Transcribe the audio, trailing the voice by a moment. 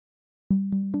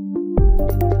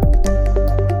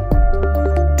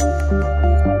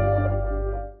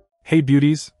Hey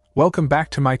beauties, welcome back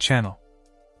to my channel.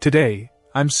 Today,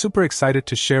 I'm super excited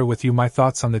to share with you my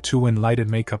thoughts on the TwoWin lighted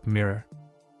makeup mirror.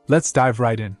 Let's dive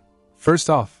right in. First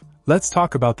off, let's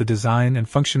talk about the design and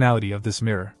functionality of this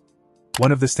mirror.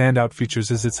 One of the standout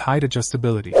features is its height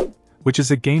adjustability, which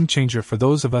is a game changer for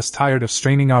those of us tired of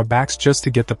straining our backs just to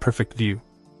get the perfect view.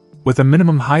 With a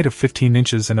minimum height of 15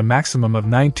 inches and a maximum of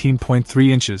 19.3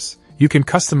 inches, you can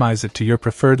customize it to your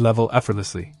preferred level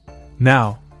effortlessly.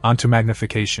 Now, onto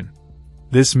magnification.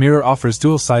 This mirror offers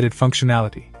dual-sided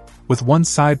functionality, with one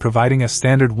side providing a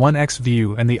standard 1x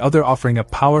view and the other offering a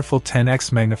powerful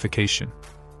 10x magnification.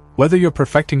 Whether you're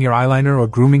perfecting your eyeliner or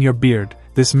grooming your beard,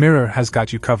 this mirror has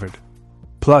got you covered.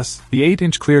 Plus, the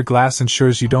 8-inch clear glass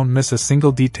ensures you don't miss a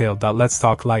single detail. Let's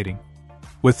talk lighting.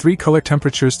 With 3 color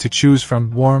temperatures to choose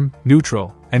from, warm,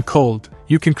 neutral, and cold,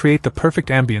 you can create the perfect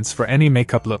ambience for any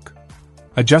makeup look.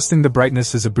 Adjusting the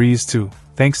brightness is a breeze too,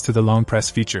 thanks to the long press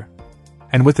feature.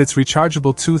 And with its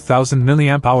rechargeable 2000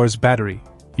 mAh battery,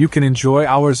 you can enjoy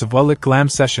hours of well-lit glam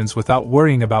sessions without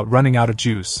worrying about running out of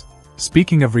juice.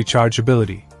 Speaking of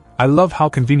rechargeability, I love how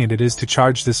convenient it is to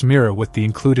charge this mirror with the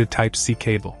included Type-C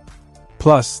cable.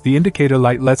 Plus, the indicator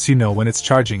light lets you know when it's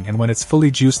charging and when it's fully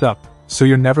juiced up, so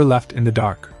you're never left in the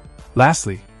dark.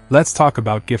 Lastly, let's talk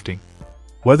about gifting.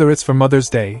 Whether it's for Mother's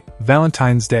Day,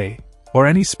 Valentine's Day, or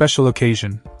any special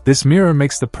occasion, this mirror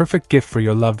makes the perfect gift for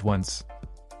your loved ones.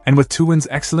 And with TwoWin's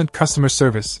excellent customer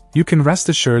service, you can rest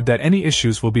assured that any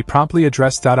issues will be promptly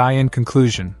addressed. In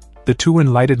conclusion, the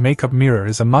TwoWin lighted makeup mirror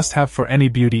is a must-have for any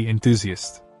beauty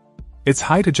enthusiast. Its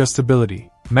height adjustability,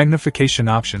 magnification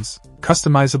options,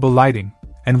 customizable lighting,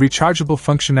 and rechargeable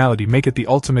functionality make it the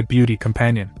ultimate beauty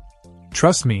companion.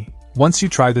 Trust me, once you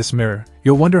try this mirror,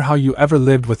 you'll wonder how you ever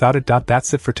lived without it.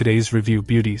 That's it for today's review,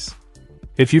 beauties.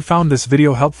 If you found this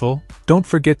video helpful, don't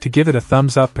forget to give it a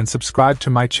thumbs up and subscribe to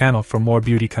my channel for more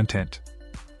beauty content.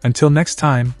 Until next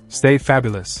time, stay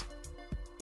fabulous.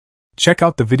 Check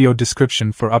out the video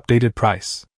description for updated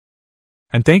price.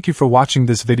 And thank you for watching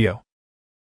this video.